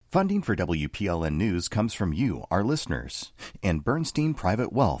Funding for WPLN News comes from you, our listeners, and Bernstein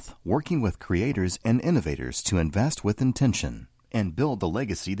Private Wealth, working with creators and innovators to invest with intention and build the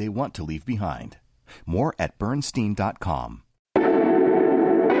legacy they want to leave behind. More at Bernstein.com.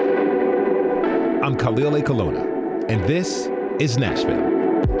 I'm Khalil A. Colonna, and this is Nashville.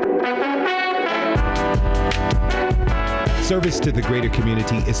 Service to the greater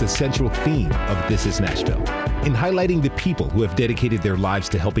community is a central theme of This is Nashville. In highlighting the people who have dedicated their lives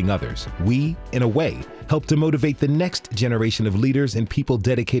to helping others, we, in a way, help to motivate the next generation of leaders and people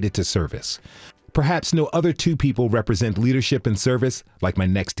dedicated to service. Perhaps no other two people represent leadership and service like my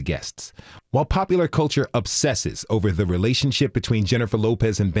next guests. While popular culture obsesses over the relationship between Jennifer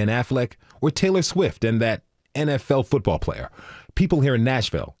Lopez and Ben Affleck, or Taylor Swift and that NFL football player, people here in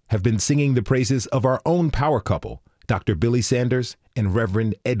Nashville have been singing the praises of our own power couple, Dr. Billy Sanders and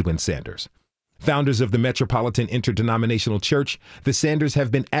Reverend Edwin Sanders. Founders of the Metropolitan Interdenominational Church, the Sanders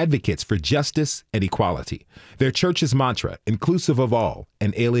have been advocates for justice and equality. Their church's mantra, inclusive of all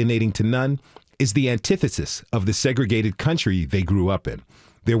and alienating to none, is the antithesis of the segregated country they grew up in.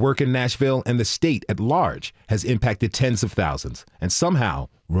 Their work in Nashville and the state at large has impacted tens of thousands, and somehow,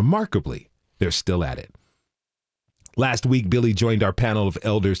 remarkably, they're still at it. Last week, Billy joined our panel of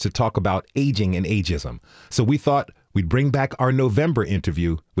elders to talk about aging and ageism, so we thought we'd bring back our November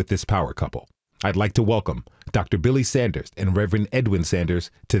interview with this power couple. I'd like to welcome Dr. Billy Sanders and Reverend Edwin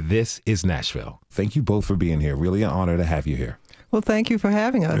Sanders to This is Nashville. Thank you both for being here. Really an honor to have you here. Well, thank you for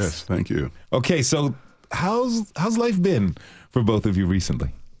having us. Yes, thank you. Okay, so how's life been for both of you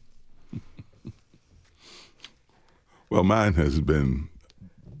recently? Well, mine has been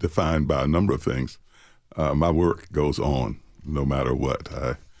defined by a number of things. My work goes on no matter what.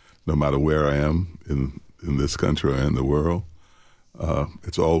 No matter where I am in this country or in the world,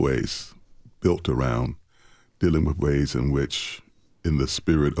 it's always built around dealing with ways in which, in the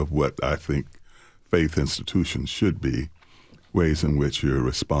spirit of what I think faith institutions should be, ways in which you're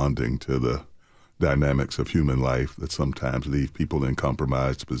responding to the dynamics of human life that sometimes leave people in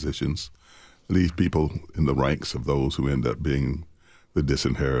compromised positions, leave people in the ranks of those who end up being the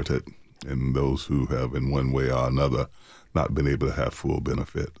disinherited and those who have in one way or another not been able to have full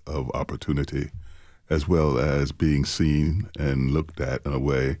benefit of opportunity, as well as being seen and looked at in a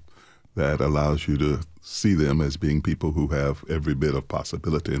way that allows you to see them as being people who have every bit of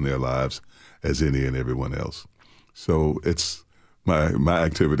possibility in their lives as any and everyone else. So it's my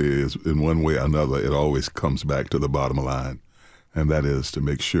activity is, in one way or another, it always comes back to the bottom line, and that is to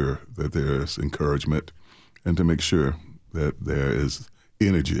make sure that there is encouragement and to make sure that there is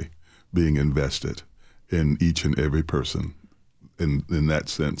energy being invested in each and every person. In that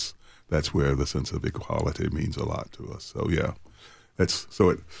sense, that's where the sense of equality means a lot to us. So yeah,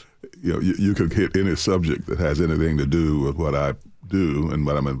 you could hit any subject that has anything to do with what I do and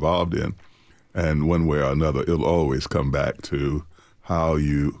what I'm involved in, and one way or another, it'll always come back to how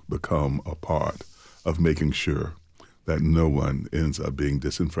you become a part of making sure that no one ends up being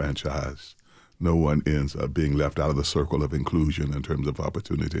disenfranchised, no one ends up being left out of the circle of inclusion in terms of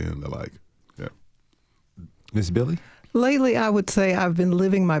opportunity and the like. Yeah. Ms. Billy? Lately, I would say I've been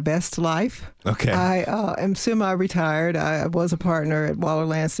living my best life. Okay. I am semi-retired. I was a partner at Waller,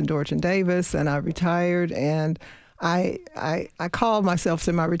 Lanston, Dorch and Davis, and I retired. And I call myself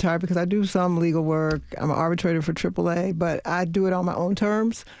semi-retired because I do some legal work. I'm an arbitrator for AAA, but I do it on my own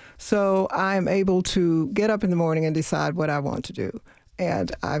terms. So I'm able to get up in the morning and decide what I want to do.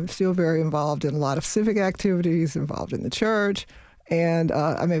 And I'm still very involved in a lot of civic activities, involved in the church. And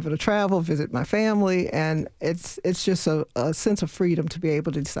I'm able to travel, visit my family, and it's just a sense of freedom to be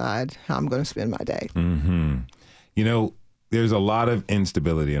able to decide how I'm going to spend my day. Mm-hmm. You know, there's a lot of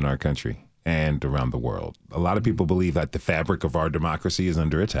instability in our country and around the world. A lot of people believe that the fabric of our democracy is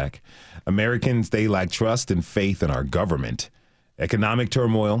under attack. Americans, they lack trust and faith in our government. Economic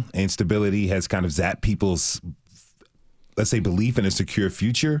turmoil, instability has kind of zapped people's, let's say, belief in a secure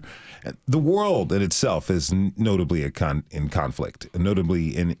future. The world in itself is notably in conflict,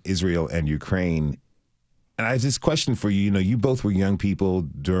 notably in Israel and Ukraine. And I have this question for you. You know, you both were young people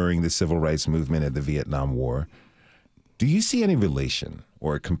during the civil rights movement and the Vietnam War. Do you see any relation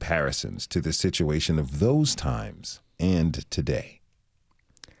or comparisons to the situation of those times and today?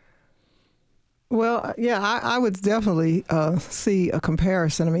 Well, yeah, I would definitely see a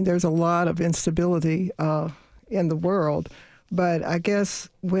comparison. I mean, there's a lot of instability in the world. But I guess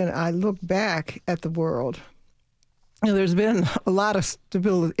when I look back at the world, there's been a lot of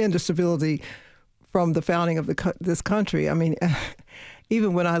instability from the founding of this country. I mean,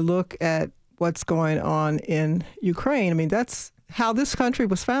 even when I look at what's going on in Ukraine, I mean, that's how this country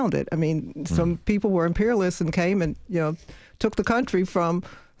was founded. I mean, some people were imperialists and came and, took the country from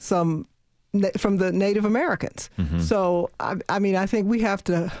from the Native Americans. So, I mean, I think we have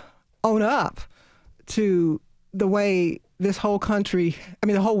to own up to the way this whole country, I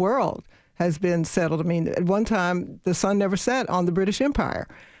mean, the whole world has been settled. I mean, at one time, the sun never set on the British Empire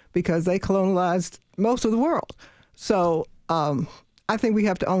because they colonized most of the world. So I think we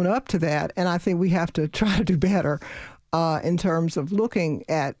have to own up to that, and I think we have to try to do better in terms of looking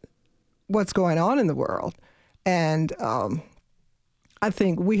at what's going on in the world. And I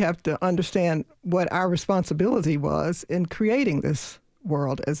think we have to understand what our responsibility was in creating this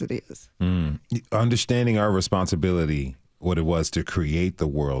world as it is. Understanding our responsibility, what it was to create the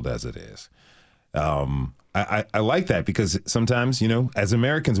world as it is. I like that because sometimes, as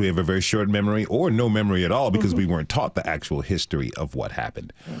Americans, we have a very short memory or no memory at all because we weren't taught the actual history of what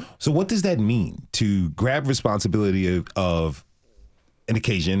happened. So what does that mean to grab responsibility of an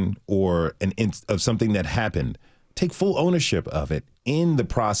occasion or of something that happened, take full ownership of it in the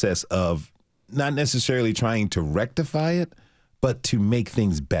process of not necessarily trying to rectify it, but to make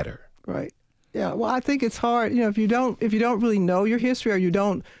things better? Right. Yeah. Well, I think it's hard. If you don't really know your history or you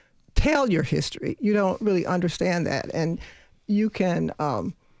don't tell your history, you don't really understand that, and you can,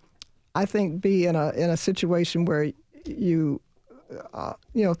 I think, be in a situation where you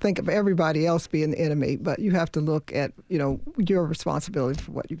think of everybody else being the enemy, but you have to look at your responsibility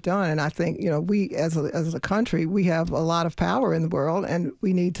for what you've done. And I think we as a country, we have a lot of power in the world, and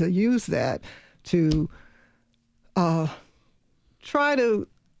we need to use that to try to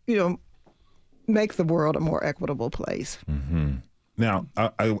make the world a more equitable place. Mm-hmm. Now,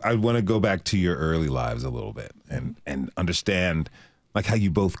 I want to go back to your early lives a little bit and understand like how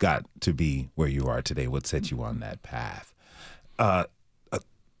you both got to be where you are today, what set you on that path.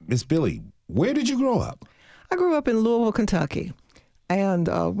 Miss Billy, where did you grow up? I grew up in Louisville, Kentucky. And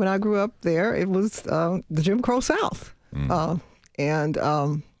when I grew up there, it was the Jim Crow South. And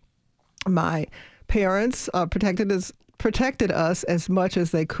my parents protected us as much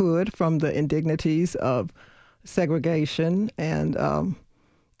as they could from the indignities of segregation, and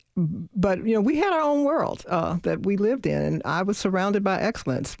but we had our own world that we lived in, and I was surrounded by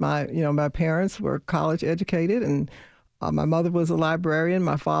excellence. My parents were college educated, and my mother was a librarian,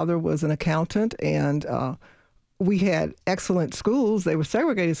 my father was an accountant, and we had excellent schools. They were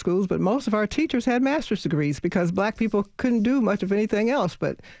segregated schools, but most of our teachers had master's degrees because black people couldn't do much of anything else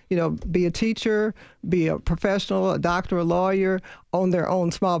but, be a teacher, be a professional, a doctor, a lawyer, own their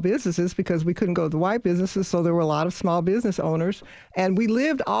own small businesses because we couldn't go to the white businesses. So there were a lot of small business owners, and we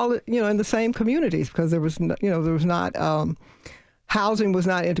lived all, in the same communities because there was, housing was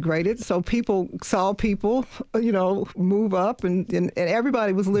not integrated, so people saw people, move up, and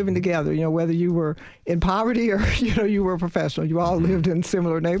everybody was living together. Whether you were in poverty or you were a professional, you all lived in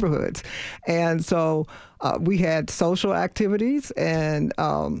similar neighborhoods, and so we had social activities, and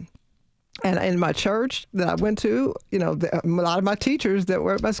in my church that I went to, a lot of my teachers that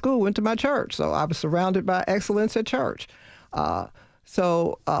were at my school went to my church, so I was surrounded by excellence at church.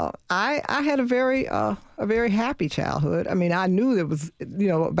 So I had a very happy childhood. I mean, I knew there was,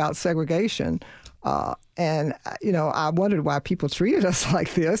 about segregation, and I wondered why people treated us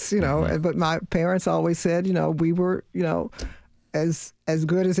like this, But my parents always said, we were, as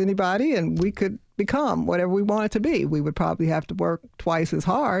good as anybody, and we could become whatever we wanted to be. We would probably have to work twice as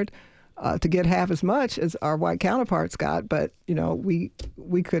hard to get half as much as our white counterparts got, but we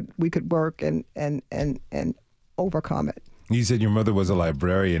could work and overcome it. You said your mother was a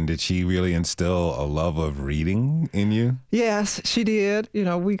librarian. Did she really instill a love of reading in you? Yes, she did.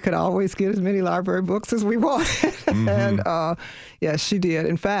 We could always get as many library books as we wanted. And yes, she did.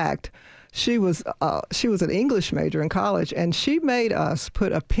 In fact, she was an English major in college, and she made us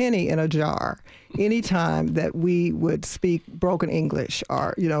put a penny in a jar anytime that we would speak broken English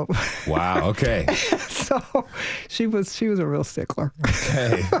or, Wow, okay. So she was a real stickler.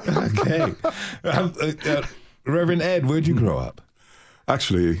 Okay. Reverend Ed, where'd you grow up?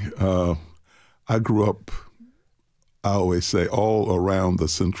 Actually, I grew up, I always say, all around the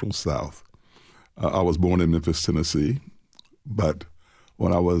Central South. I was born in Memphis, Tennessee, but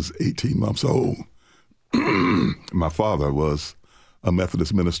when I was 18 months old, my father was a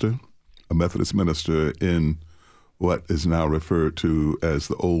Methodist minister in what is now referred to as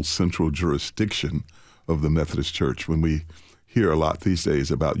the old central jurisdiction of the Methodist Church. When we hear a lot these days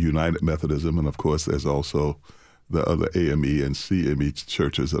about United Methodism, and of course there's also the other AME and CME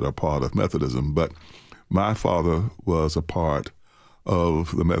churches that are part of Methodism. But my father was a part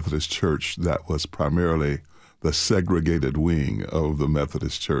of the Methodist Church that was primarily the segregated wing of the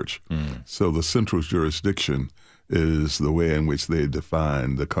Methodist Church. So the central jurisdiction is the way in which they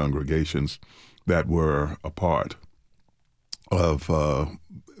define the congregations that were a part of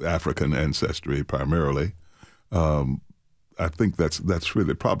African ancestry primarily. I think that's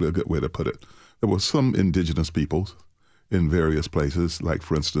really probably a good way to put it. There were some indigenous peoples in various places, like,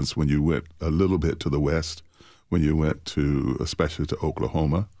 for instance, when you went a little bit to the west, when you went especially to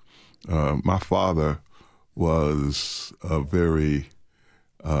Oklahoma. My father was very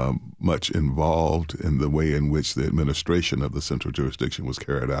much involved in the way in which the administration of the central jurisdiction was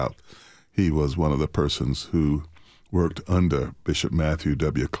carried out. He was one of the persons who worked under Bishop Matthew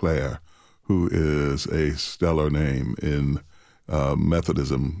W. Clare, who is a stellar name in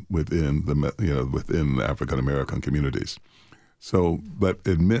Methodism within the African American communities. So, but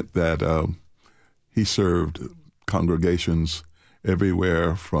it meant that he served congregations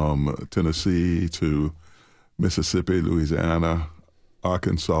everywhere from Tennessee to Mississippi, Louisiana,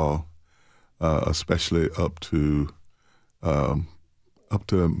 Arkansas, especially up to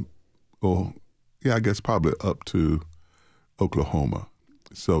Oklahoma.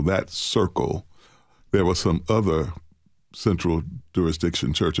 So that circle, there were some other central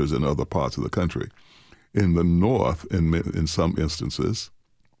jurisdiction churches in other parts of the country. In the North, in some instances,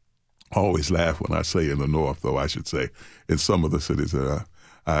 I always laugh when I say in the North, though I should say in some of the cities that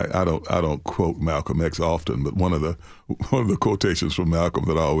I don't quote Malcolm X often, but one of the quotations from Malcolm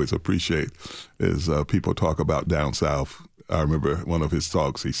that I always appreciate is people talk about down south. I remember one of his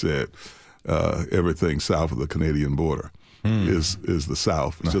talks. He said, "Everything south of the Canadian border is the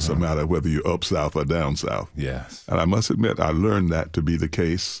South. It's just a matter of whether you're up south or down south." Yes. And I must admit, I learned that to be the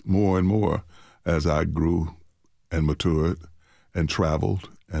case more and more as I grew and matured and traveled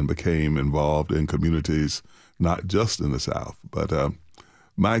and became involved in communities, not just in the South. But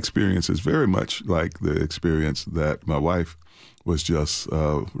my experience is very much like the experience that my wife was just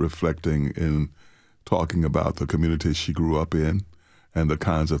reflecting in talking about the communities she grew up in and the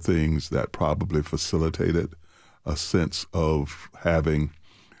kinds of things that probably facilitated a sense of having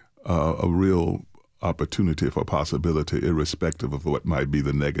a real opportunity for possibility, irrespective of what might be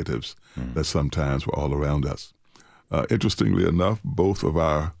the negatives that sometimes were all around us. Interestingly enough, both of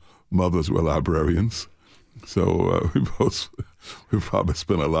our mothers were librarians, so we probably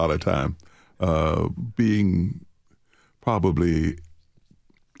spent a lot of time being probably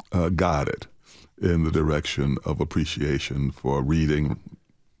guided in the direction of appreciation for reading,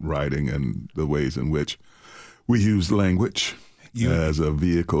 writing, and the ways in which we use language as a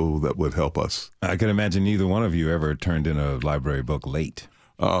vehicle that would help us. I can imagine neither one of you ever turned in a library book late.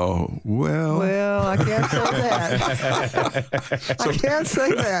 Oh, well. Well, I can't say that. I can't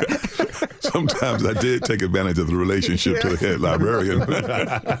say that. Sometimes I did take advantage of the relationship to the head librarian.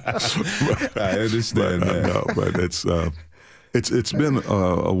 I understand that. No, but it's been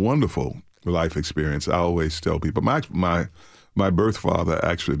a wonderful life experience. I always tell people, my birth father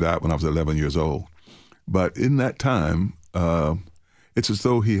actually died when I was 11 years old. But in that time, it's as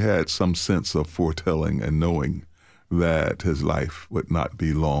though he had some sense of foretelling and knowing that his life would not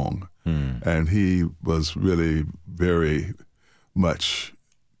be long. And he was really very much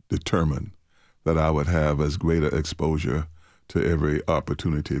determined that I would have as great an exposure to every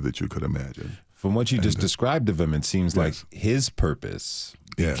opportunity that you could imagine. From what you just described of him, it seems like his purpose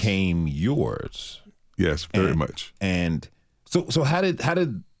became yours. Yes, very much. And so how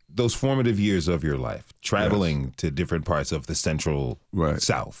did those formative years of your life, traveling to different parts of the central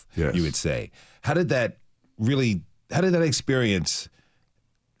South, you would say, how did that experience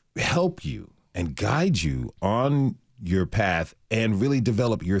help you and guide you on your path and really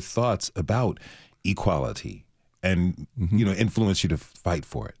develop your thoughts about equality and, influence you to fight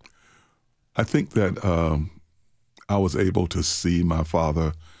for it? I think that I was able to see my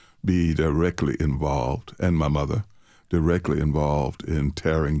father be directly involved, and my mother, directly involved in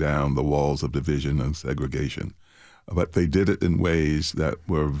tearing down the walls of division and segregation. But they did it in ways that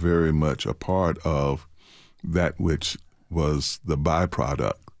were very much a part of that which was the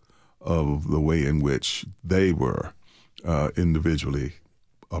byproduct of the way in which they were individually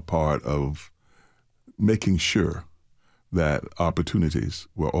a part of making sure that opportunities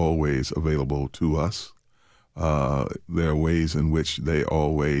were always available to us. There are ways in which they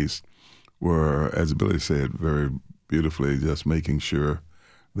always were, as Billy said very beautifully, just making sure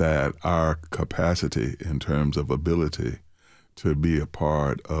that our capacity in terms of ability to be a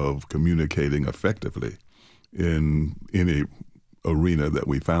part of communicating effectively in any arena that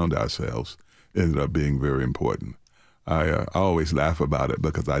we found ourselves ended up being very important. I always laugh about it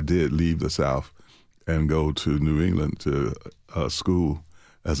because I did leave the South and go to New England to school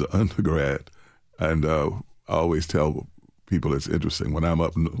as an undergrad. And I always tell people it's interesting. When I'm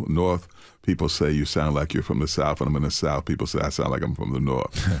up north, people say you sound like you're from the South. When I'm in the South, people say I sound like I'm from the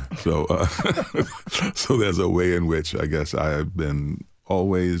North. So there's a way in which I guess I have been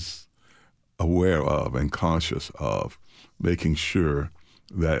always aware of and conscious of making sure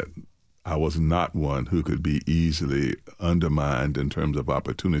that I was not one who could be easily undermined in terms of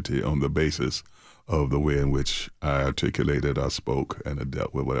opportunity on the basis of the way in which I articulated or spoke and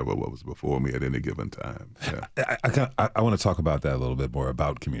dealt with whatever was before me at any given time. Yeah. I want to talk about that a little bit more,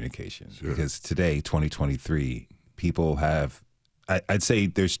 about communication. Sure. Because today, 2023, people have, I'd say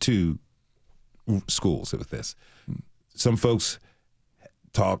there's two schools with this. Some folks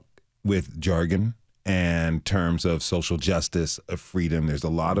talk with jargon and terms of social justice, of freedom. There's a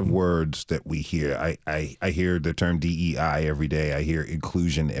lot of words that we hear. I hear the term DEI every day. I hear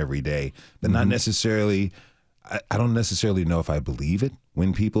inclusion every day, but not necessarily, I don't necessarily know if I believe it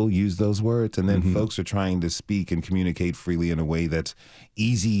when people use those words. And then folks are trying to speak and communicate freely in a way that's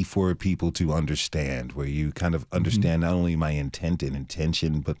easy for people to understand, where you kind of understand not only my intent and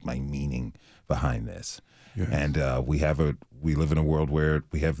intention, but my meaning behind this. Yes. And we live in a world where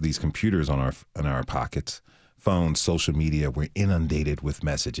we have these computers on our pockets, phones, social media. We're inundated with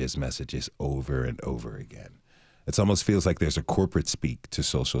messages over and over again. It almost feels like there's a corporate speak to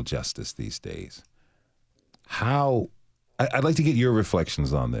social justice these days. I'd like to get your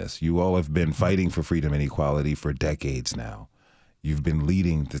reflections on this. You all have been fighting for freedom and equality for decades now. You've been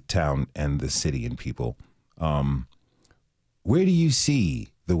leading the town and the city and people. Where do you see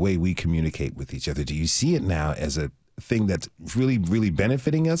the way we communicate with each other? Do you see it now as a thing that's really, really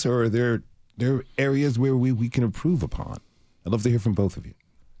benefiting us, or are there areas where we can improve upon? I'd love to hear from both of you.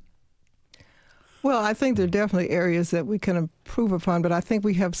 Well, I think there are definitely areas that we can improve upon, but I think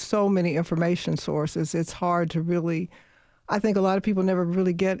we have so many information sources, it's hard to really, I think a lot of people never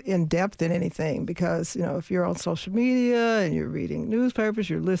really get in depth in anything because, if you're on social media and you're reading newspapers,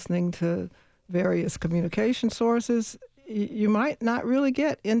 you're listening to various communication sources, you might not really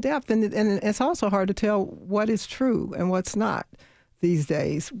get in depth. And it's also hard to tell what is true and what's not these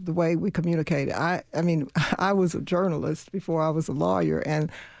days, the way we communicate. I mean, I was a journalist before I was a lawyer, and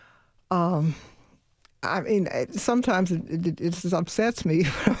sometimes it just upsets me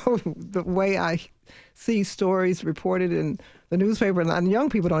the way I see stories reported in the newspaper, and young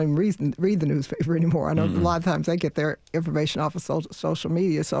people don't even read the newspaper anymore. I know a lot of times they get their information off of social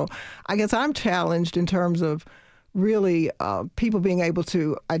media. So I guess I'm challenged in terms of really people being able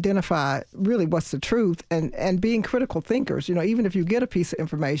to identify really what's the truth and being critical thinkers. Even if you get a piece of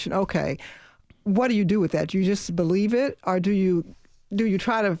information, okay, what do you do with that? Do you just believe it, or do you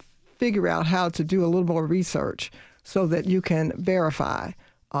try to figure out how to do a little more research so that you can verify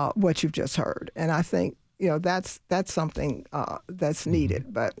what you've just heard? And I think that's something that's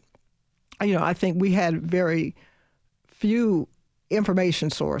needed. But I think we had very few information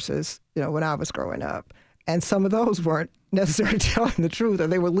sources when I was growing up. And some of those weren't necessarily telling the truth, or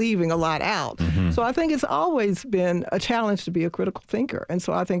they were leaving a lot out. So I think it's always been a challenge to be a critical thinker. And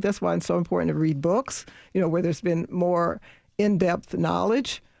so I think that's why it's so important to read books, where there's been more in-depth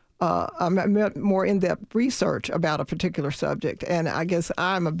knowledge, more in-depth research about a particular subject. And I guess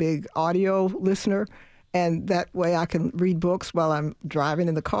I'm a big audio listener, and that way I can read books while I'm driving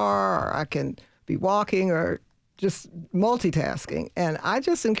in the car, or I can be walking, or just multitasking. And I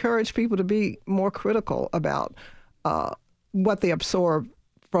just encourage people to be more critical about what they absorb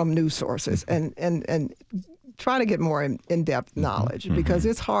from news sources and try to get more in-depth knowledge, because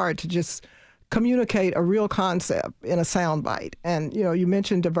it's hard to just communicate a real concept in a soundbite. And, you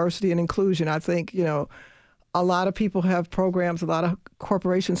mentioned diversity and inclusion. I think, a lot of people have programs, a lot of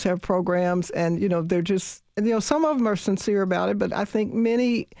corporations have programs, and, they're just, some of them are sincere about it, but I think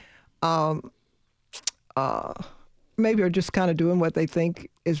many maybe are just kind of doing what they think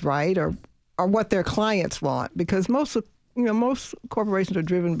is right, or what their clients want, because most corporations are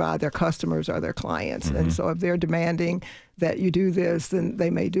driven by their customers or their clients. And so if they're demanding that you do this, then they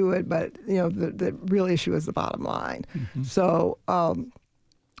may do it. But, the real issue is the bottom line. So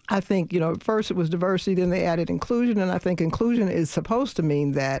I think, first it was diversity, then they added inclusion. And I think inclusion is supposed to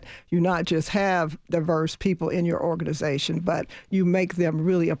mean that you not just have diverse people in your organization, but you make them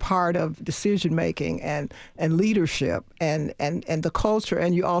really a part of decision-making and leadership and the culture.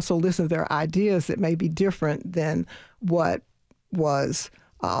 And you also listen to their ideas that may be different than what was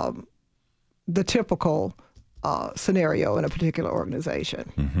the typical scenario in a particular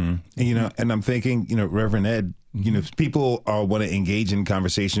organization. And I'm thinking, Reverend Ed, people want to engage in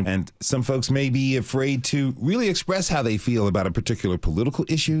conversation, and some folks may be afraid to really express how they feel about a particular political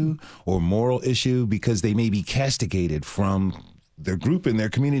issue or moral issue because they may be castigated from their group and their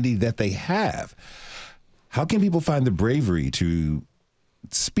community that they have. How can people find the bravery to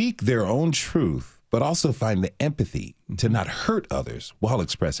speak their own truth, but also find the empathy to not hurt others while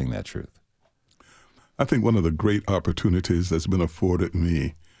expressing that truth? I think one of the great opportunities that's been afforded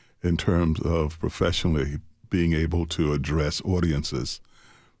me in terms of professionally being able to address audiences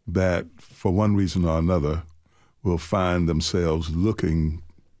that, for one reason or another, will find themselves looking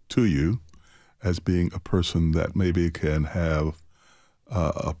to you as being a person that maybe can have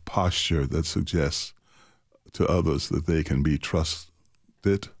a posture that suggests to others that they can be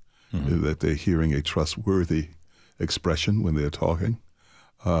trusted, that they're hearing a trustworthy expression when they're talking.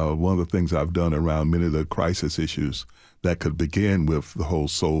 One of the things I've done around many of the crisis issues that could begin with the whole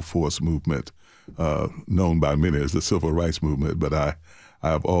Soul Force movement, known by many as the Civil Rights Movement, but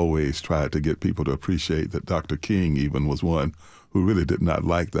I've always tried to get people to appreciate that Dr. King even was one who really did not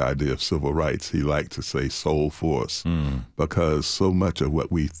like the idea of civil rights. He liked to say soul force because so much of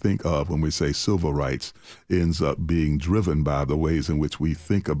what we think of when we say civil rights ends up being driven by the ways in which we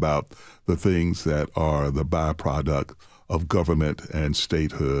think about the things that are the byproduct of government and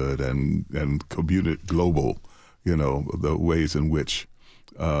statehood and community global, the ways in which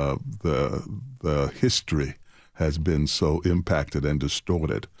the history has been so impacted and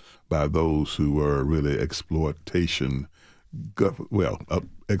distorted by those who were really exploitation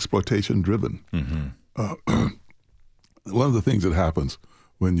driven. One of the things that happens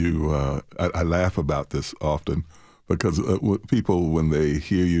when you, I laugh about this often because people, when they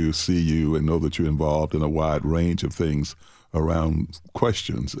hear you, see you, and know that you're involved in a wide range of things around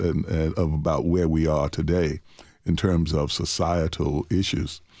questions and about where we are today in terms of societal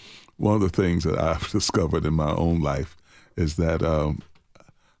issues, one of the things that I've discovered in my own life is that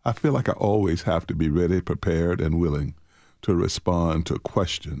I feel like I always have to be ready, prepared, and willing to respond to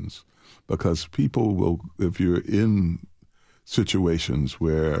questions, because people will, if you're in situations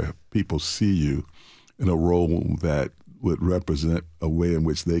where people see you in a role that would represent a way in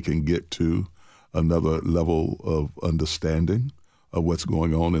which they can get to another level of understanding of what's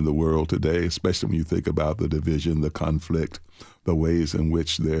going on in the world today, especially when you think about the division, the conflict, the ways in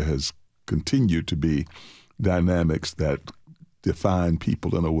which there has continued to be dynamics that define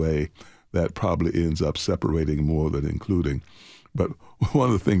people in a way that probably ends up separating more than including. But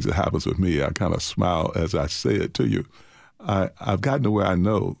one of the things that happens with me, I kind of smile as I say it to you. I've gotten to where I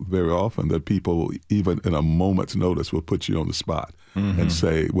know very often that people, even in a moment's notice, will put you on the spot and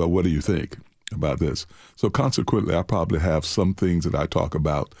say, well, what do you think about this? So consequently, I probably have some things that I talk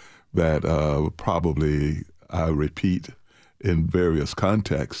about that probably I repeat in various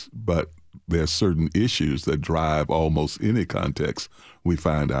contexts, but there are certain issues that drive almost any context we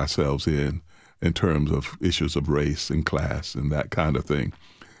find ourselves in terms of issues of race and class and that kind of thing.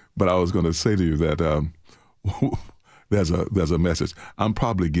 But I was going to say to you that there's a message. I'm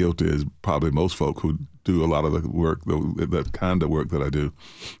probably guilty, as probably most folk who do a lot of the work, the kind of work that I do.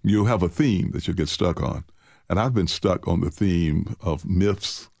 You have a theme that you get stuck on. And I've been stuck on the theme of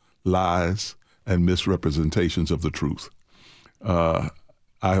myths, lies, and misrepresentations of the truth.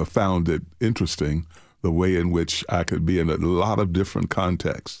 I have found it interesting the way in which I could be in a lot of different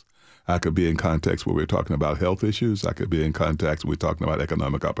contexts. I could be in contexts where we're talking about health issues. I could be in contexts where we're talking about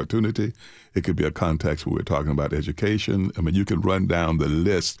economic opportunity. It could be a context where we're talking about education. I mean, you can run down the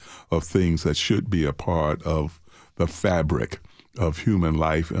list of things that should be a part of the fabric of human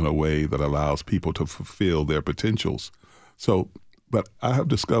life in a way that allows people to fulfill their potentials. So, but I have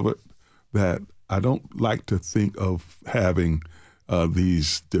discovered that I don't like to think of having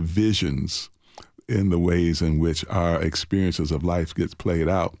these divisions in the ways in which our experiences of life gets played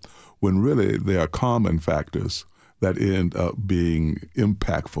out, when really there are common factors that end up being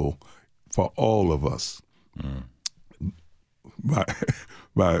impactful for all of us. My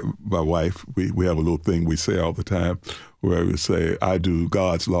wife, we have a little thing we say all the time where we say, I do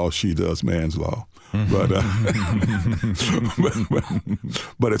God's law, she does man's law.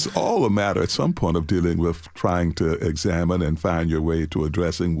 But it's all a matter at some point of dealing with trying to examine and find your way to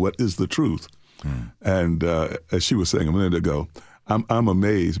addressing what is the truth. And as she was saying a minute ago, I'm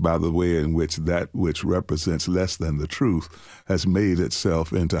amazed by the way in which that which represents less than the truth has made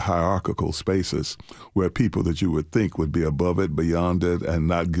itself into hierarchical spaces where people that you would think would be above it, beyond it, and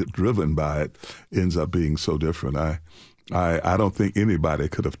not get driven by it ends up being so different. I don't think anybody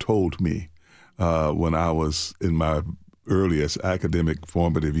could have told me when I was in my earliest academic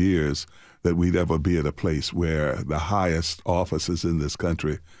formative years that we'd ever be at a place where the highest offices in this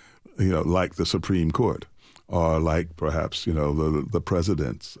country, like the Supreme Court, or like perhaps, the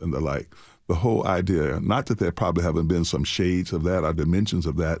presidents and the like. The whole idea, not that there probably haven't been some shades of that or dimensions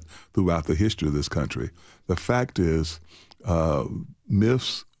of that throughout the history of this country. The fact is,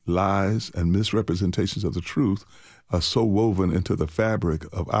 myths, lies, and misrepresentations of the truth are so woven into the fabric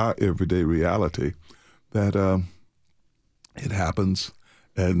of our everyday reality that it happens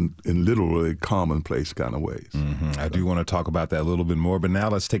and in literally commonplace kind of ways. Mm-hmm. I do want to talk about that a little bit more, but now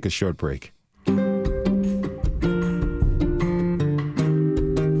let's take a short break.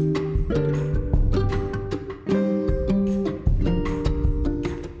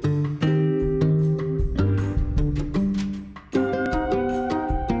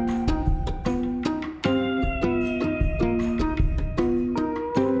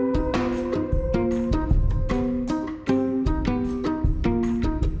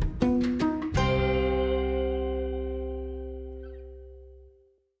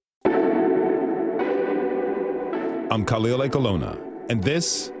 I'm Khalil Ekolona, and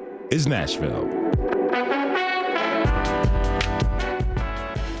this is Nashville.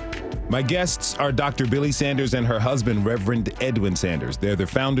 My guests are Dr. Billy Sanders and her husband, Reverend Edwin Sanders. They're the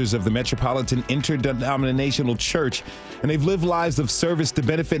founders of the Metropolitan Interdenominational Church, and they've lived lives of service to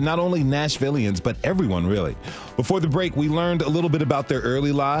benefit not only Nashvillians, but everyone, really. Before the break, we learned a little bit about their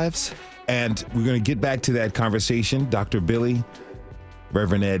early lives, and we're going to get back to that conversation. Dr. Billy,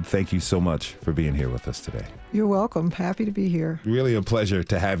 Reverend Ed, thank you so much for being here with us today. You're welcome. Happy to be here. Really a pleasure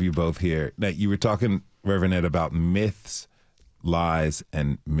to have you both here. Now, you were talking, Reverend Ed, about myths, lies,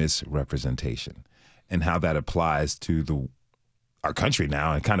 and misrepresentation, and how that applies to our country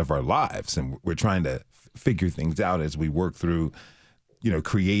now and kind of our lives. And we're trying to figure things out as we work through,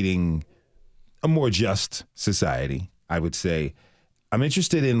 creating a more just society, I would say. I'm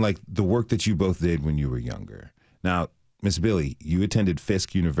interested in the work that you both did when you were younger. Now, Miss Billy, you attended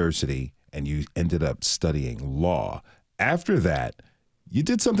Fisk University and you ended up studying law. After that, you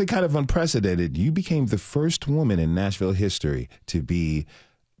did something kind of unprecedented. You became the first woman in Nashville history to be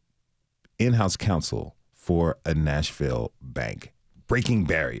in-house counsel for a Nashville bank, breaking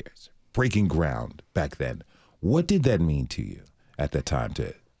barriers, breaking ground back then. What did that mean to you at that time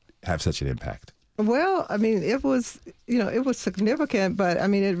to have such an impact? Well, I mean, it was significant, but I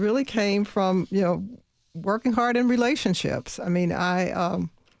mean, it really came from, working hard in relationships. I mean, I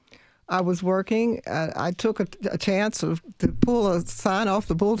was working. I took a chance to pull a sign off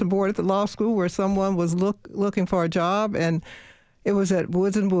the bulletin board at the law school where someone was looking for a job, and it was at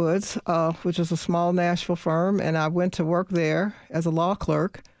Woods & Woods, which is a small Nashville firm, and I went to work there as a law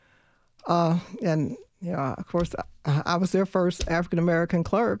clerk. And, of course, I was their first African-American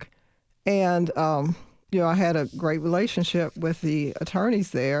clerk, and, I had a great relationship with the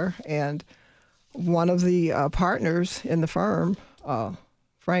attorneys there, and one of the partners in the firm,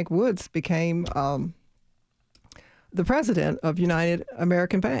 Frank Woods, became the president of United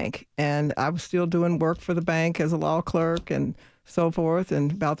American Bank. And I was still doing work for the bank as a law clerk and so forth.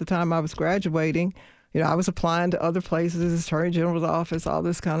 And about the time I was graduating, I was applying to other places, Attorney General's office, all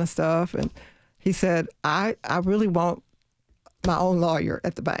this kind of stuff. And he said, I really want my own lawyer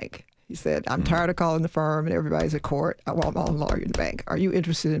at the bank. He said, I'm tired of calling the firm and everybody's at court. I want my own lawyer in the bank. Are you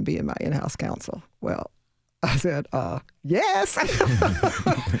interested in being my in-house counsel? Well, I said, yes.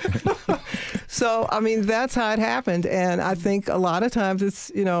 So, I mean, that's how it happened. And I think a lot of times it's,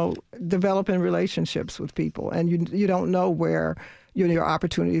 developing relationships with people. And you don't know where your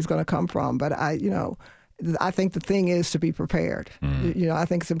opportunity is going to come from. But I think the thing is to be prepared. I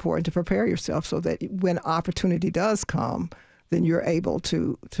think it's important to prepare yourself so that when opportunity does come, then you're able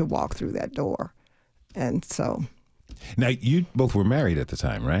to walk through that door. And so... Now, you both were married at the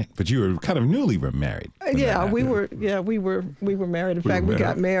time, right? But you were kind of newly married. Yeah, we were married. In fact, we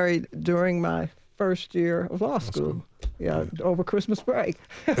got married during my first year of law school. Yeah, over Christmas break.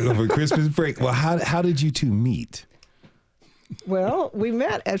 Over Christmas break. Well, how did you two meet? Well, we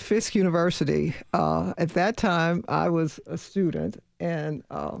met at Fisk University. At that time, I was a student, and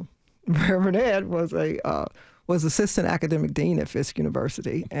Reverend Ed was assistant academic dean at Fisk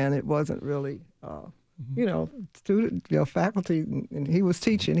University, and it wasn't really, faculty, and he was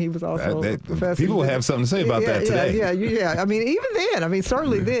teaching. He was also a professor. People will have something to say about that today. Yeah. I mean, even then,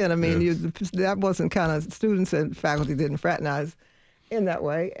 certainly then, that wasn't kind of, students and faculty didn't fraternize in that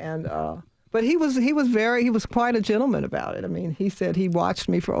way, and but he was quite a gentleman about it. I mean, he said he watched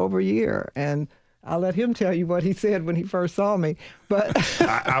me for over a year, and I'll let him tell you what he said when he first saw me. But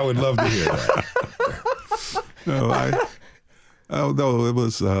I would love to hear that. No, it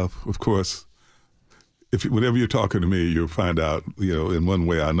was, of course, whenever you're talking to me, you'll find out, in one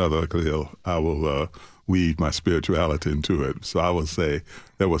way or another, I will weave my spirituality into it. So I will say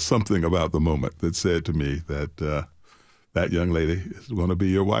there was something about the moment that said to me that that young lady is going to be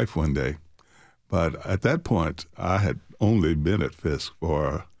your wife one day. But at that point, I had only been at Fisk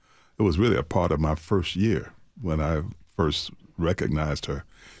it was really a part of my first year when I first recognized her.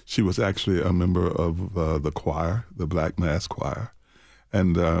 She was actually a member of the choir, the Black Mass Choir.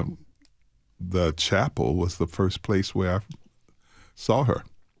 And the chapel was the first place where I saw her.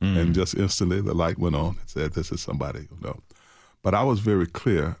 And just instantly the light went on and said, this is somebody you know. But I was very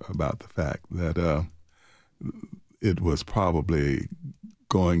clear about the fact that it was probably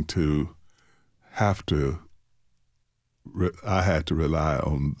going to have to, I had to rely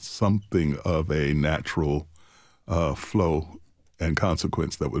on something of a natural flow and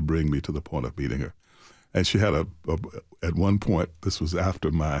consequence that would bring me to the point of meeting her. And she had at one point, this was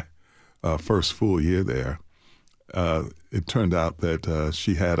after my first full year there, it turned out that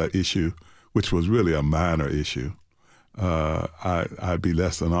she had an issue, which was really a minor issue. I'd be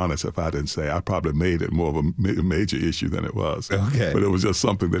less than honest if I didn't say I probably made it more of a major issue than it was. Okay. But it was just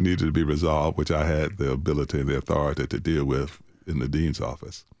something that needed to be resolved, which I had the ability and the authority to deal with in the dean's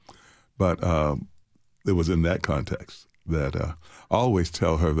office. But it was in that context that I always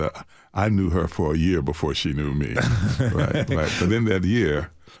tell her that I knew her for a year before she knew me. Right. But in that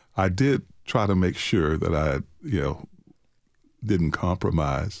year, I did try to make sure that I, didn't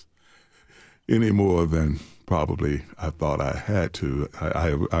compromise any more than probably I thought I had to.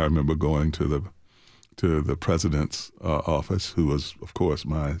 I remember going to the president's office, who was, of course,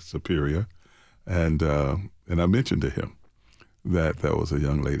 my superior, and I mentioned to him that there was a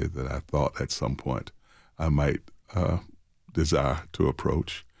young lady that I thought at some point I might desire to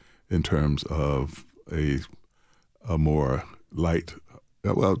approach in terms of a more light,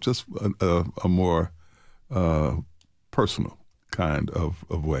 just a more personal kind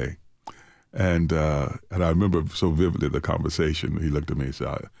of way. And I remember so vividly the conversation. He looked at me and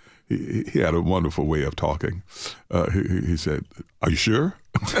said, he had a wonderful way of talking. He said, "Are you sure?"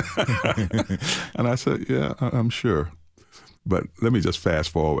 And I said, "Yeah, I'm sure." But let me just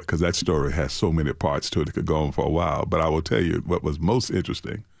fast forward, because that story has so many parts to it. It could go on for a while. But I will tell you what was most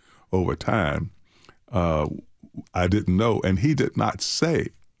interesting over time. I didn't know, and he did not say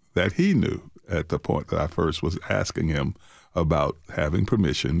that he knew at the point that I first was asking him about having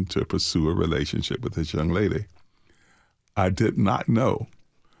permission to pursue a relationship with this young lady. I did not know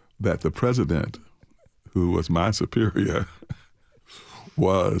that the president, who was my superior,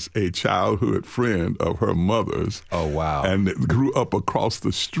 was a childhood friend of her mother's. Oh, wow. And it grew up across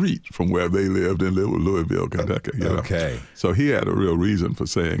the street from where they lived in Louisville, Kentucky. Okay. So he had a real reason for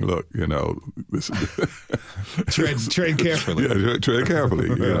saying, look, this is tread carefully. Yeah, tread carefully.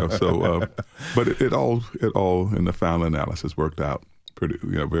 So, but it all in the final analysis worked out pretty,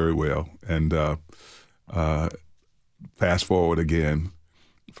 very well. And fast forward again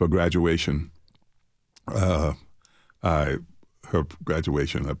for graduation. Her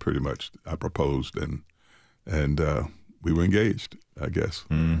graduation, I proposed and we were engaged, I guess.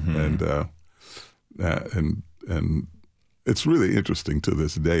 Mm-hmm. And it's really interesting to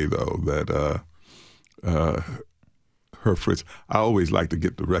this day, though, that her friends, I always like to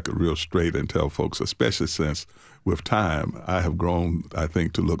get the record real straight and tell folks, especially since with time, I have grown, I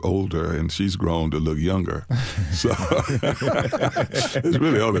think, to look older, and she's grown to look younger. So it's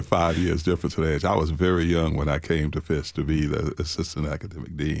really only 5 years difference in age. I was very young when I came to Fisk to be the assistant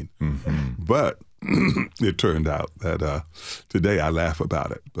academic dean. Mm-hmm. But it turned out that today I laugh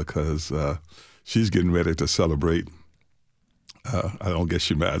about it because she's getting ready to celebrate. I don't guess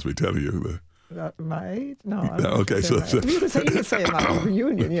she minds me telling you my age? No. Okay, so you can say my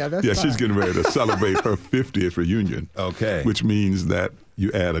reunion. Yeah, that's fine. She's getting ready to celebrate her 50th reunion. Okay, which means that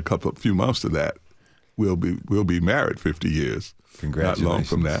you add a few months to that, we'll be married 50 years. Congratulations! Not long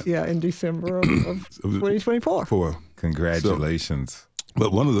from that. Yeah, in December of 2024. Congratulations!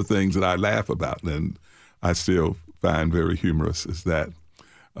 But one of the things that I laugh about, and I still find very humorous, is that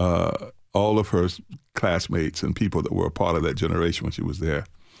all of her classmates and people that were a part of that generation when she was there,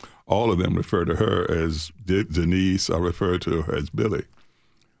 all of them refer to her as Denise. I refer to her as Billy.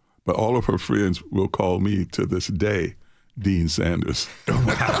 But all of her friends will call me to this day Dean Sanders. And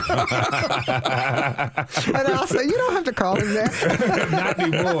I'll say, you don't have to call him that. Not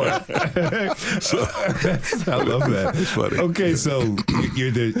anymore. I love that. It's funny. Okay, so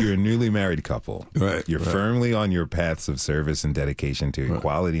you're a newly married couple. Right. You're firmly on your paths of service and dedication to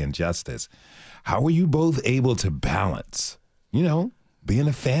equality and justice. How were you both able to balance, being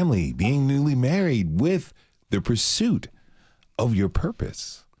a family, being newly married with the pursuit of your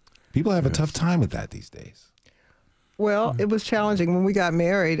purpose? People have a tough time with that these days. Well, it was challenging. When we got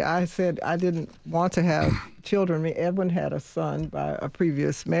married, I said I didn't want to have children. Edwin had a son by a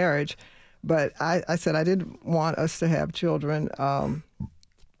previous marriage, but I said I didn't want us to have children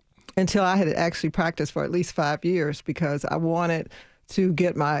until I had actually practiced for at least 5 years, because I wanted to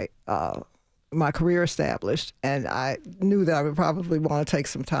get my career established, and I knew that I would probably want to take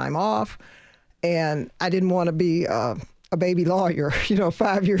some time off, and I didn't want to be a baby lawyer,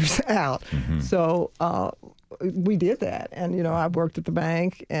 5 years out. Mm-hmm. So we did that. And, I worked at the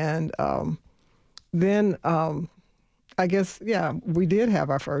bank. And then I guess, we did have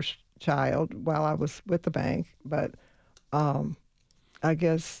our first child while I was with the bank. But I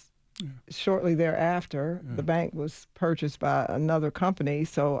guess shortly thereafter, the bank was purchased by another company,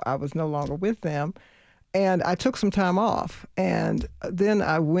 so I was no longer with them. And I took some time off. And then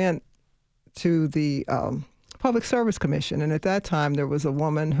I went to the Public Service Commission. And at that time, there was a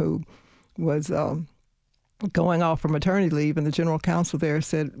woman who was going off for maternity leave, and the general counsel there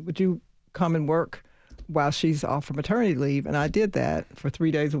said, would you come and work while she's off for maternity leave? And I did that for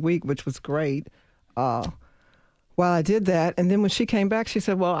 3 days a week, which was great. While I did that, and then when she came back, she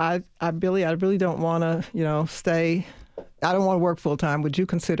said, well, Billy, I really don't want to, stay. I don't want to work full time. Would you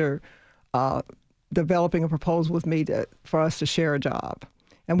consider developing a proposal with me for us to share a job?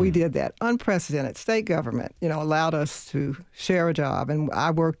 And we did that. Unprecedented. State government, allowed us to share a job. And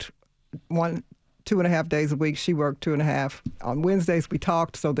I worked 2.5 days a week. She worked 2.5. On Wednesdays, we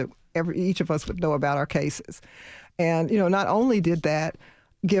talked so that each of us would know about our cases. And, not only did that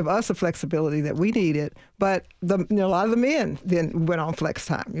give us a flexibility that we needed, but a lot of the men then went on flex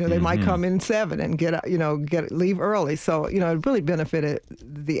time. They might come in 7 and leave early. So, it really benefited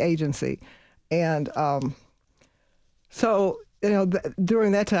the agency. And so,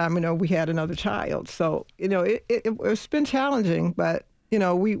 during that time, we had another child. So, it's been challenging, but,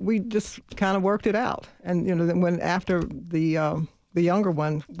 we just kind of worked it out. And, then when after the younger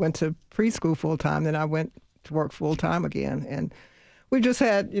one went to preschool full time, then I went to work full time again. And we just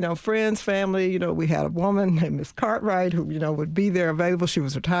had, friends, family. We had a woman named Miss Cartwright who, would be there available. She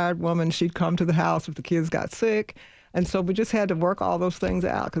was a retired woman. She'd come to the house if the kids got sick. And so we just had to work all those things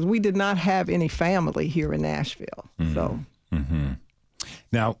out because we did not have any family here in Nashville. So.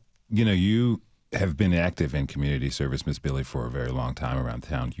 Now, you have been active in community service, Miss Billy, for a very long time around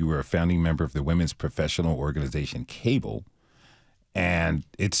town. You were a founding member of the women's professional organization, Cable. And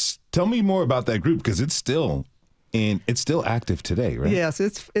tell me more about that group because it's still active today, right? Yes,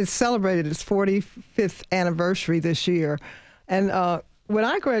 it's celebrated its 45th anniversary this year. And when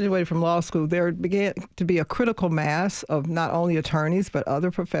I graduated from law school, there began to be a critical mass of not only attorneys, but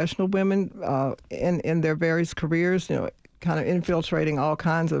other professional women in their various careers, kind of infiltrating all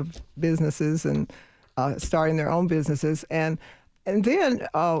kinds of businesses and starting their own businesses. And then,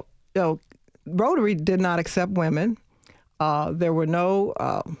 Rotary did not accept women. There were no,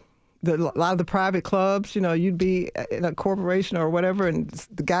 a lot of the private clubs, you'd be in a corporation or whatever, and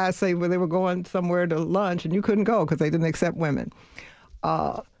the guys say they were going somewhere to lunch, and you couldn't go because they didn't accept women.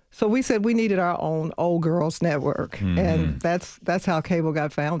 So we said we needed our own old girls network, and that's how Cable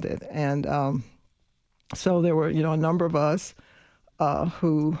got founded. And so there were, a number of us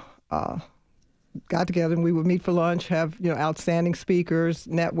who got together, and we would meet for lunch, have outstanding speakers,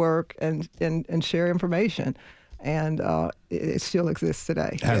 network, and share information. And it still exists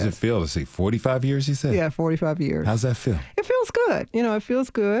today. How does it feel to see 45 years, you said? Yeah, 45 years. How's that feel? It feels good. It feels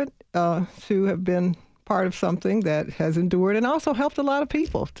good to have been part of something that has endured and also helped a lot of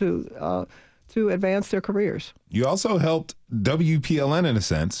people to advance their careers. You also helped WPLN in a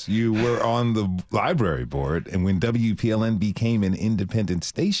sense. You were on the library board, and when WPLN became an independent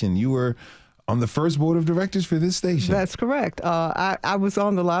station, you were on the first board of directors for this station. That's correct. I was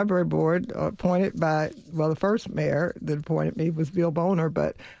on the library board appointed by, the first mayor that appointed me was Bill Boner,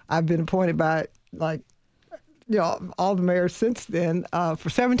 but I've been appointed by all the mayors since then for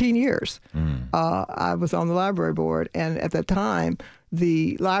 17 years. I was on the library board, and at that time,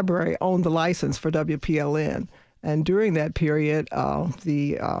 the library owned the license for WPLN. And during that period,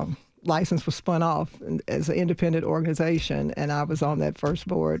 the license was spun off as an independent organization, and I was on that first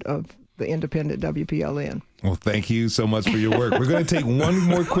board of the independent WPLN. Well, thank you so much for your work. We're going to take one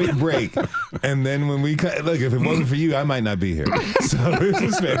more quick break, and then when we look, if it wasn't for you, I might not be here. So this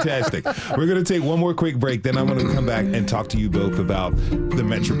is fantastic. We're going to take one more quick break, then I'm going to come back and talk to you both about the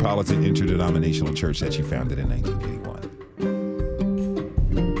Metropolitan Interdenominational Church that you founded in 1981.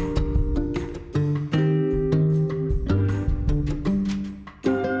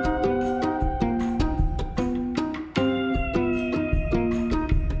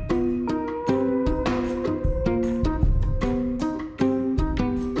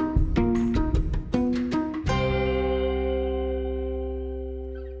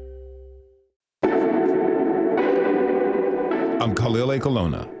 I'm Khalil A.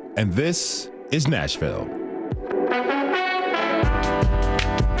 Colonna, and this is Nashville.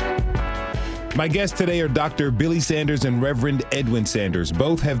 My guests today are Dr. Billy Sanders and Reverend Edwin Sanders.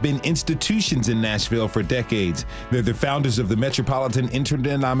 Both have been institutions in Nashville for decades. They're the founders of the Metropolitan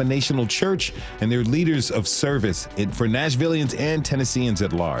Interdenominational Church, and they're leaders of service for Nashvillians and Tennesseans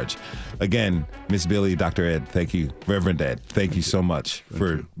at large. Again, Miss Billy, Dr. Ed, thank you. Reverend Ed, thank you so much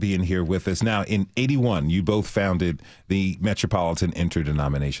for being here with us. Now, in 81, you both founded the Metropolitan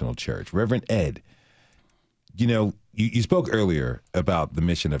Interdenominational Church. Reverend Ed, you know, you spoke earlier about the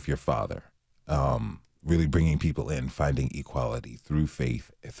mission of your father. Really bringing people in, finding equality through faith,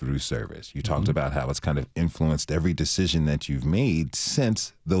 through service. You talked about how it's kind of influenced every decision that you've made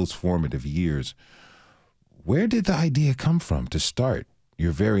since those formative years. Where did the idea come from to start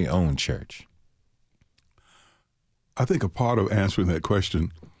your very own church? I think a part of answering that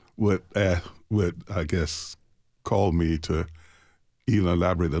question would I guess, call me to even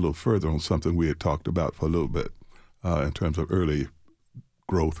elaborate a little further on something we had talked about for a little bit in terms of early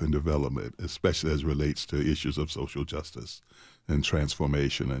growth and development, especially as relates to issues of social justice and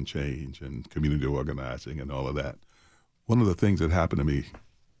transformation and change and community organizing and all of that. One of the things that happened to me,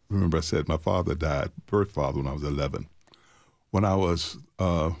 remember I said my father died, birth father, when I was 11. When I was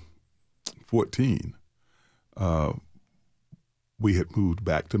 14, we had moved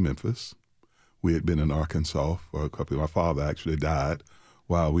back to Memphis. We had been in Arkansas for a couple of, my father actually died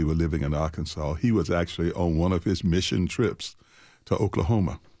while we were living in Arkansas. He was actually on one of his mission trips to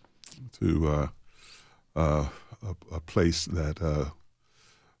Oklahoma, to a place that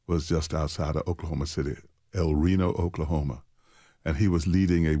was just outside of Oklahoma City, El Reno, Oklahoma. And he was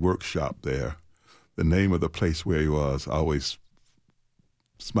leading a workshop there. The name of the place where he was, I always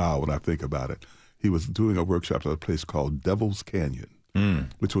smile when I think about it. He was doing a workshop at a place called Devil's Canyon,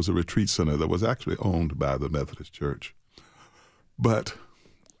 which was a retreat center that was actually owned by the Methodist Church. But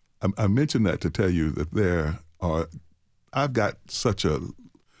I mention that to tell you that I've got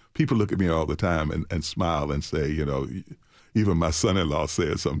people look at me all the time and smile and say, you know, even my son-in-law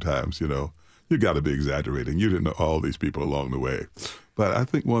says sometimes, you know, you got to be exaggerating. You didn't know all these people along the way. But I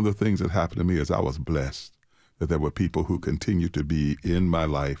think one of the things that happened to me is I was blessed that there were people who continued to be in my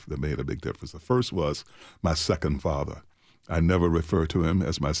life that made a big difference. The first was my second father. I never refer to him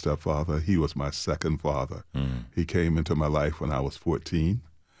as my stepfather. He was my second father. He came into my life when I was 14,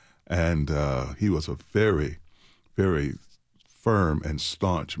 and he was a very, very firm and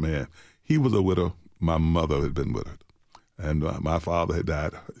staunch man. He was a widow. My mother had been widowed. And my father had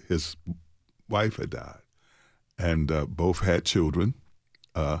died. His wife had died. And both had children.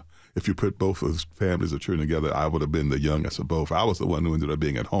 If you put both of those families of children together, I would have been the youngest of both. I was the one who ended up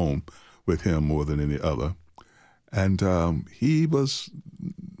being at home with him more than any other. And he was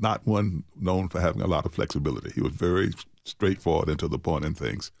not one known for having a lot of flexibility. He was very straightforward and to the point in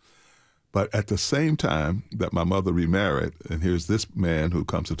things. But at the same time that my mother remarried, and here's this man who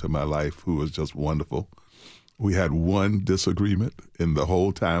comes into my life who was just wonderful. We had one disagreement in the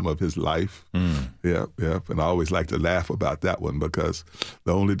whole time of his life. Yeah. And I always like to laugh about that one because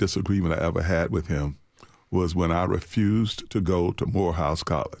the only disagreement I ever had with him was when I refused to go to Morehouse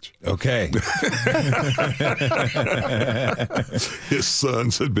College. Okay. His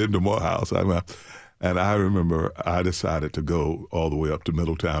sons had been to Morehouse. And I remember I decided to go all the way up to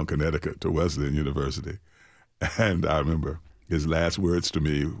Middletown, Connecticut, to Wesleyan University. And I remember his last words to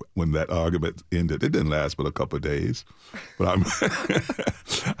me when that argument ended. It didn't last but a couple of days. But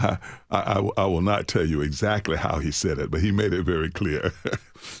I will not tell you exactly how he said it, but he made it very clear.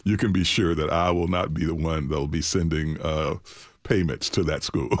 You can be sure that I will not be the one that will be sending payments to that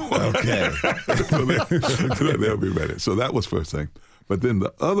school. Okay. So they'll be ready. So that was first thing. But then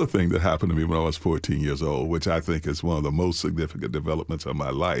the other thing that happened to me when I was 14 years old, which I think is one of the most significant developments of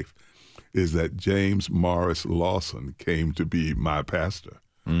my life, is that James Morris Lawson came to be my pastor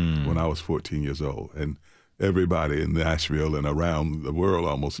when I was 14 years old. And everybody in Nashville and around the world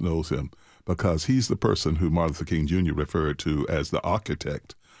almost knows him because he's the person who Martin Luther King Jr. referred to as the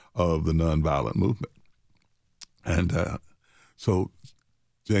architect of the nonviolent movement. And so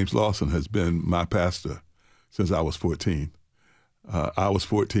James Lawson has been my pastor since I was 14. I was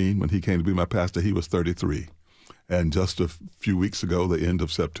 14 when he came to be my pastor. He was 33. And just a few weeks ago, the end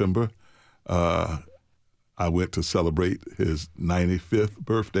of September, I went to celebrate his 95th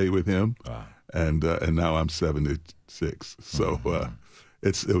birthday with him, and now I'm 76. So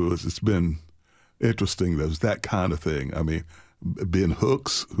it's been interesting. There's that kind of thing. I mean, Ben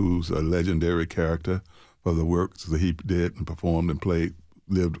Hooks, who's a legendary character for the works that he did and performed and played,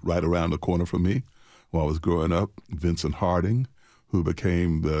 lived right around the corner from me while I was growing up. Vincent Harding, who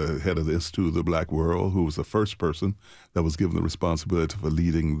became the head of the Institute of the Black World, who was the first person that was given the responsibility for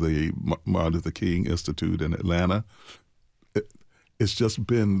leading the Martin Luther King Institute in Atlanta. It's just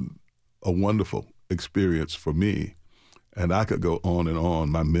been a wonderful experience for me. And I could go on and on.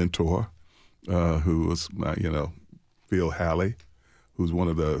 My mentor, who was my, Phil Halley, who's one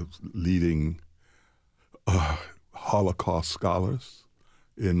of the leading Holocaust scholars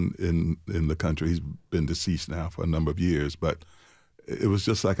in the country. He's been deceased now for a number of years, but it was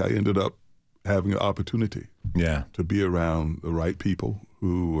just like I ended up having an opportunity to be around the right people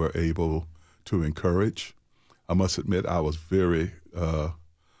who were able to encourage. I must admit, I was very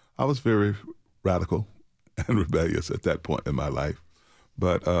radical and rebellious at that point in my life.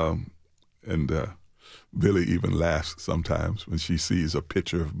 But Billy even laughs sometimes when she sees a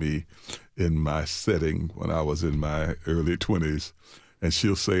picture of me in my setting when I was in my early 20s, and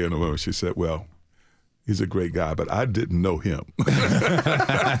she'll say in a moment, she said, well, he's a great guy, but I didn't know him. I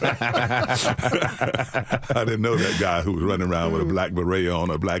didn't know that guy who was running around with a black beret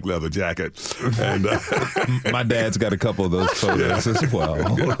on, a black leather jacket. And my dad's got a couple of those photos as well.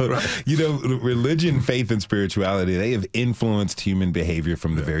 Right. Religion, faith, and spirituality, they have influenced human behavior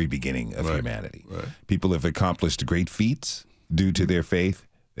from the very beginning of humanity. Right. People have accomplished great feats due to their faith.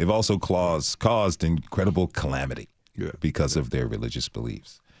 They've also caused incredible calamity because of their religious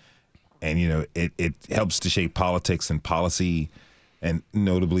beliefs. And, it helps to shape politics and policy, and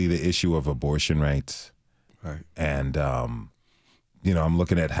notably the issue of abortion rights. Right. And, I'm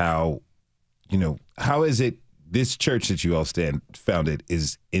looking at how is it this church that you all founded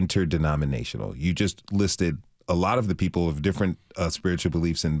is interdenominational? You just listed a lot of the people of different spiritual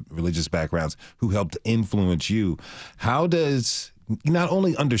beliefs and religious backgrounds who helped influence you. How does not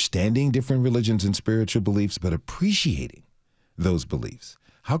only understanding different religions and spiritual beliefs, but appreciating those beliefs,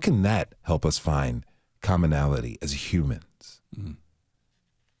 how can that help us find commonality as humans? Mm.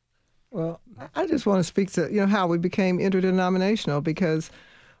 Well, I just want to speak to, how we became interdenominational, because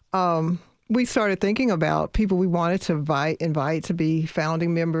we started thinking about people we wanted to invite to be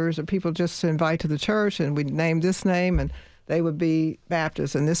founding members, or people just to invite to the church, and we named this name, and they would be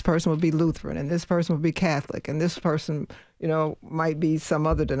Baptist, and this person would be Lutheran, and this person would be Catholic, and this person, might be some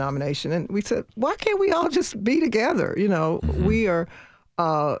other denomination. And we said, why can't we all just be together? Mm-hmm. We are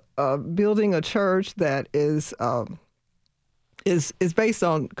building a church that is based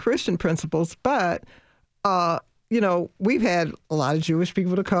on Christian principles, but we've had a lot of Jewish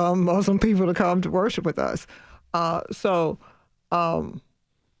people to come, Muslim people to come to worship with us.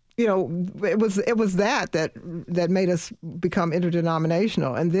 It was that made us become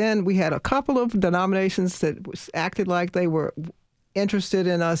interdenominational. And then we had a couple of denominations that acted like they were interested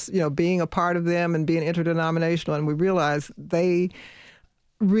in us, being a part of them and being interdenominational, and we realized they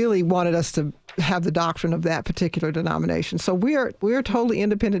really wanted us to have the doctrine of that particular denomination. So we're a totally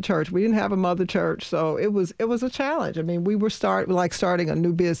independent church. We didn't have a mother church, so it was a challenge. I mean, we were starting a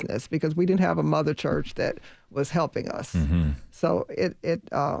new business because we didn't have a mother church that was helping us. Mm-hmm. So it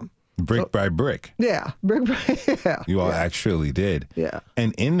brick by brick. Yeah, brick by yeah. You all actually did. Yeah.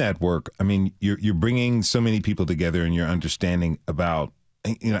 And in that work, I mean, you're bringing so many people together, and you're understanding about.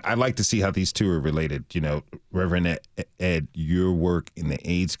 I'd like to see how these two are related. Reverend Ed, your work in the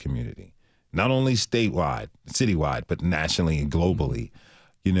AIDS community, not only citywide, but nationally and globally,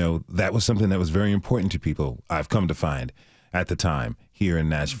 that was something that was very important to people. I've come to find at the time here in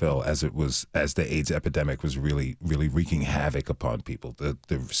Nashville, as the AIDS epidemic was really, really wreaking havoc upon people. The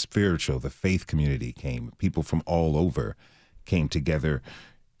spiritual, the faith community came. People from all over came together.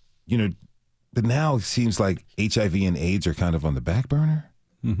 But now it seems like HIV and AIDS are kind of on the back burner.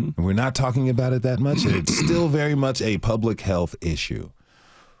 Mm-hmm. And we're not talking about it that much. And it's still very much a public health issue.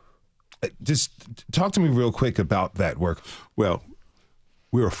 Just talk to me real quick about that work. Well,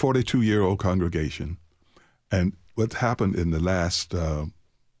 we're a 42-year-old congregation. And what's happened in the last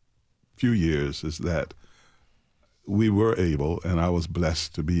few years is that we were able, and I was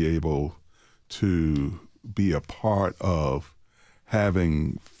blessed to be able to be a part of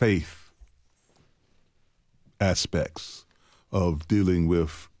having faith aspects of dealing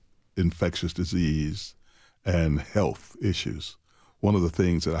with infectious disease and health issues. One of the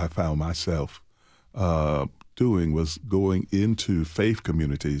things that I found myself doing was going into faith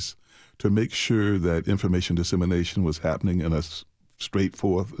communities to make sure that information dissemination was happening in a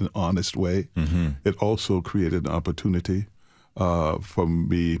straightforward and honest way. Mm-hmm. It also created an opportunity for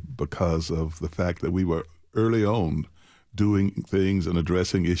me because of the fact that we were early on doing things and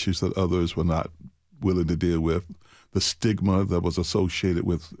addressing issues that others were not willing to deal with. The stigma that was associated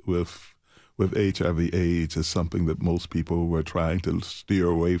with HIV/AIDS is something that most people were trying to steer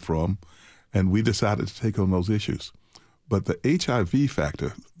away from, and we decided to take on those issues. But the HIV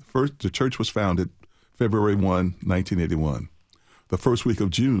factor, first, the church was founded February 1, 1981. the first week of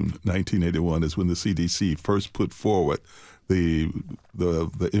June 1981 is when the CDC first put forward the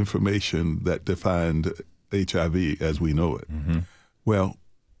information that defined HIV as we know it. Mm-hmm. Well,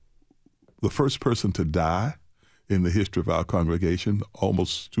 the first person to die in the history of our congregation,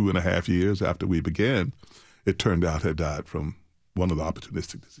 almost 2.5 years after we began, it turned out had died from one of the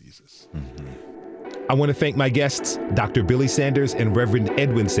opportunistic diseases. Mm-hmm. I want to thank my guests, Dr. Billy Sanders and Reverend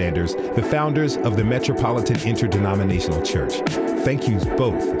Edwin Sanders, the founders of the Metropolitan Interdenominational Church. Thank you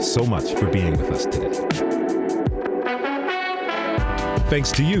both so much for being with us today.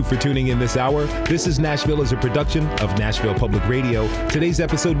 Thanks to you for tuning in this hour. This is Nashville is a production of Nashville Public Radio. Today's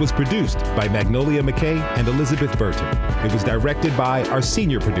episode was produced by Magnolia McKay and Elizabeth Burton. It was directed by our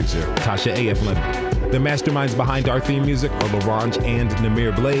senior producer, Tasha A.F. Lemby. The masterminds behind our theme music are LaRange and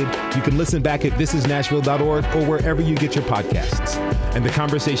Namir Blade. You can listen back at thisisnashville.org or wherever you get your podcasts. And the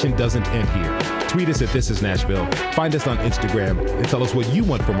conversation doesn't end here. Tweet us at This Is Nashville, find us on Instagram, and tell us what you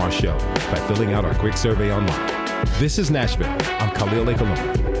want from our show by filling out our quick survey online. This is Nashville. I'm Khalil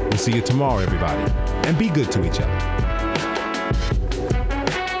Ekalona. We'll see you tomorrow, everybody. And be good to each other.